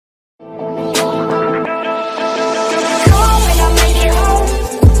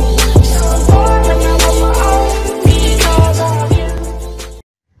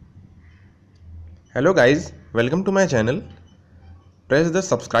Hello guys, welcome to my channel. Press the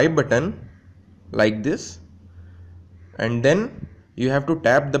subscribe button like this, and then you have to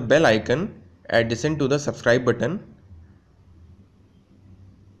tap the bell icon adjacent to the subscribe button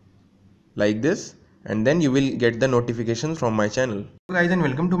like this, and then you will get the notifications from my channel. Hello guys and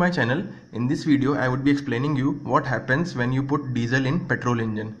welcome to my channel. In this video I would be explaining you what happens when you put diesel in petrol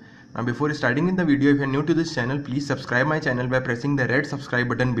engine. Now before starting in the video, if you are new to this channel, please subscribe my channel by pressing the red subscribe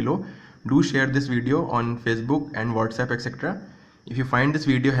button below. Do share this video on Facebook and WhatsApp etc. If you find this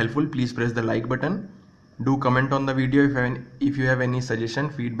video helpful, please press the like button. Do comment on the video if you have any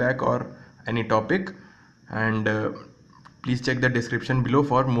suggestion, feedback or any topic, and please check the description below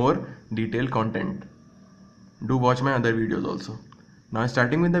for more detailed content. Do watch my other videos also. Now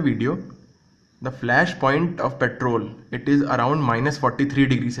starting with the video, the flash point of petrol, it is around minus 43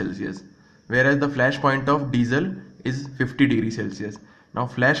 degrees Celsius, whereas the flash point of diesel is 50 degrees Celsius. Now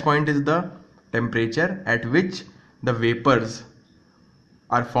flash point is the temperature at which the vapors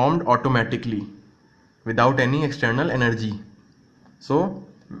are formed automatically without any external energy. So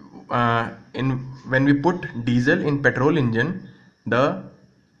when we put diesel in petrol engine, the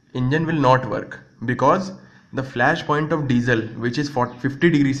engine will not work because the flash point of diesel, which is 50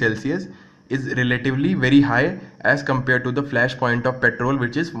 degrees Celsius, is relatively very high as compared to the flash point of petrol,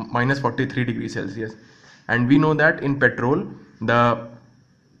 which is minus 43 degrees Celsius. And we know that in petrol the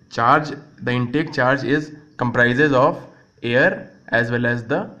intake charge comprises of air as well as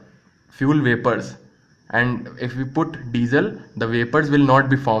the fuel vapors, and if we put diesel, the vapors will not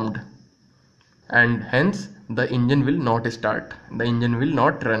be formed and hence the engine will not start, the engine will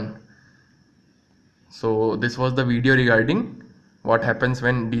not run. So this was the video regarding what happens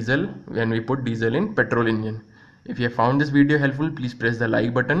when we put diesel in petrol engine. If you have found this video helpful, please press the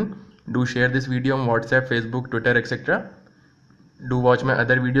like button. Do share this video on WhatsApp, Facebook, Twitter etc. Do watch my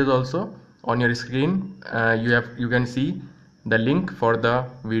other videos also. On your screen you can see the link for the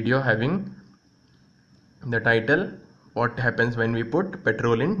video having the title what happens when we put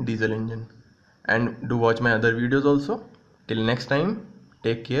petrol in diesel engine. And do watch my other videos also. Till next time,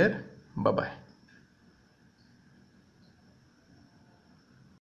 take care, bye bye.